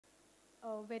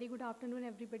Very good afternoon,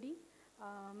 everybody.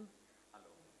 Hello.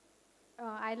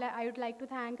 I would like to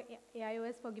thank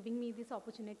AIOS for giving me this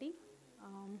opportunity.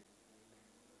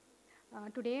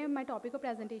 Today, my topic of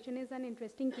presentation is an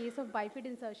interesting case of bifid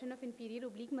insertion of inferior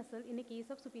oblique muscle in a case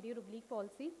of superior oblique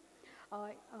palsy.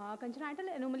 Congenital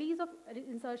anomalies of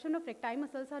insertion of recti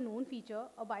muscles are known feature.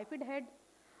 A bifid head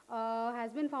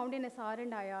has been found in SR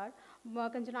and IR.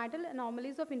 Congenital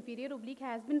anomalies of inferior oblique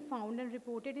has been found and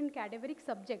reported in cadaveric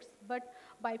subjects, but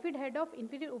bifid head of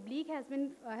inferior oblique has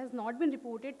not been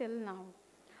reported till now.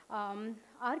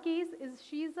 Our case is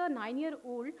she's a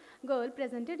 9-year-old girl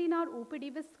presented in our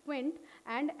OPD with squint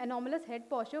and anomalous head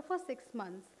posture for 6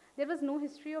 months. There was no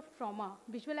history of trauma.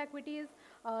 Visual acuity is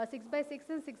 6/6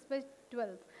 and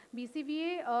 6/12.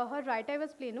 BCVA, her right eye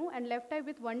was plano and left eye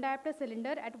with one diopter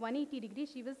cylinder at 180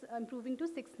 degrees. She was improving to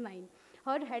 6/9.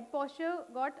 Her head posture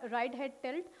got right head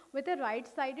tilt with a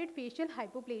right-sided facial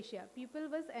hypoplasia. Pupil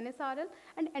was NSRL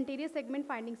and anterior segment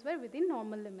findings were within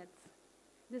normal limits.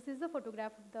 This is the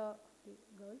photograph of the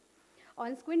girl.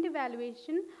 On squint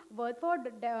evaluation,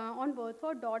 on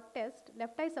Worthford dot test,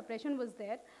 left eye suppression was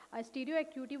there, stereo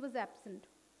acuity was absent.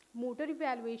 Motor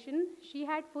evaluation, she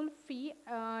had full free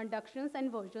ductions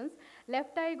and versions.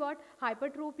 Left eye got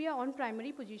hypertropia on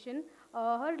primary position.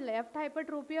 Her left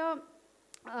hypertropia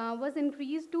was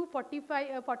increased to 40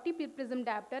 prism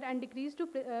diopter and decreased to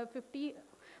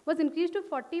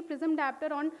 40 prism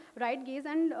diopter on right gaze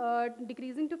and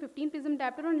decreasing to 15 prism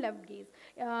diopter on left gaze.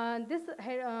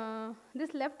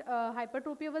 This left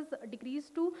hypertropia was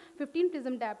decreased to 15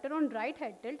 prism diopter on right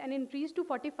head tilt and increased to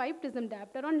 45 prism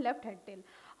diopter on left head tilt.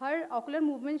 Her ocular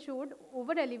movement showed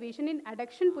over elevation in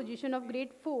adduction position of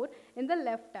grade 4 in the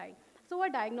left eye. So a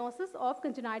diagnosis of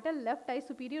congenital left eye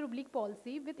superior oblique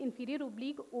palsy with inferior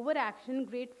oblique overaction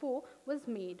grade 4 was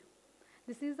made.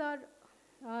 This is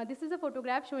a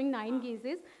photograph showing 9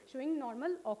 gazes, showing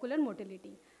normal ocular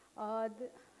motility.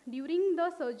 During the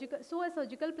a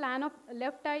surgical plan of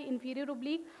left eye inferior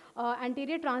oblique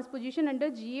anterior transposition under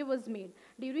GA was made.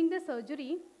 During the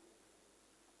surgery,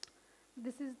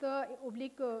 this is the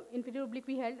inferior oblique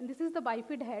we held, and this is the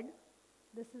bifid head.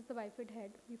 This is the bifid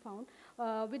head we found.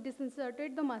 We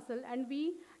disinserted the muscle and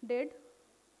we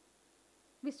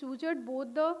sutured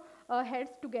both the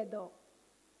heads together.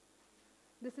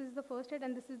 This is the first head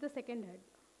and this is the second head.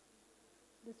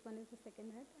 This one is the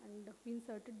second head and we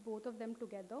inserted both of them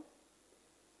together.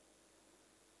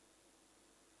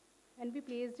 And we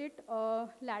placed it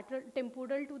lateral,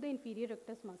 temporal to the inferior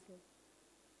rectus muscle.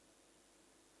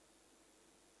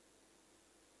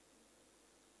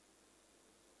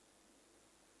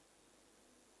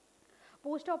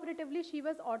 Post-operatively, she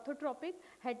was orthotropic,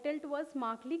 head tilt was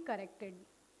markedly corrected.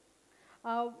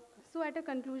 So at a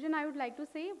conclusion, I would like to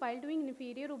say, while doing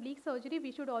inferior oblique surgery,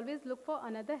 we should always look for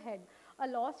another head. A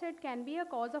lost head can be a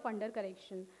cause of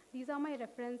undercorrection. These are my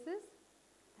references.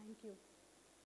 Thank you.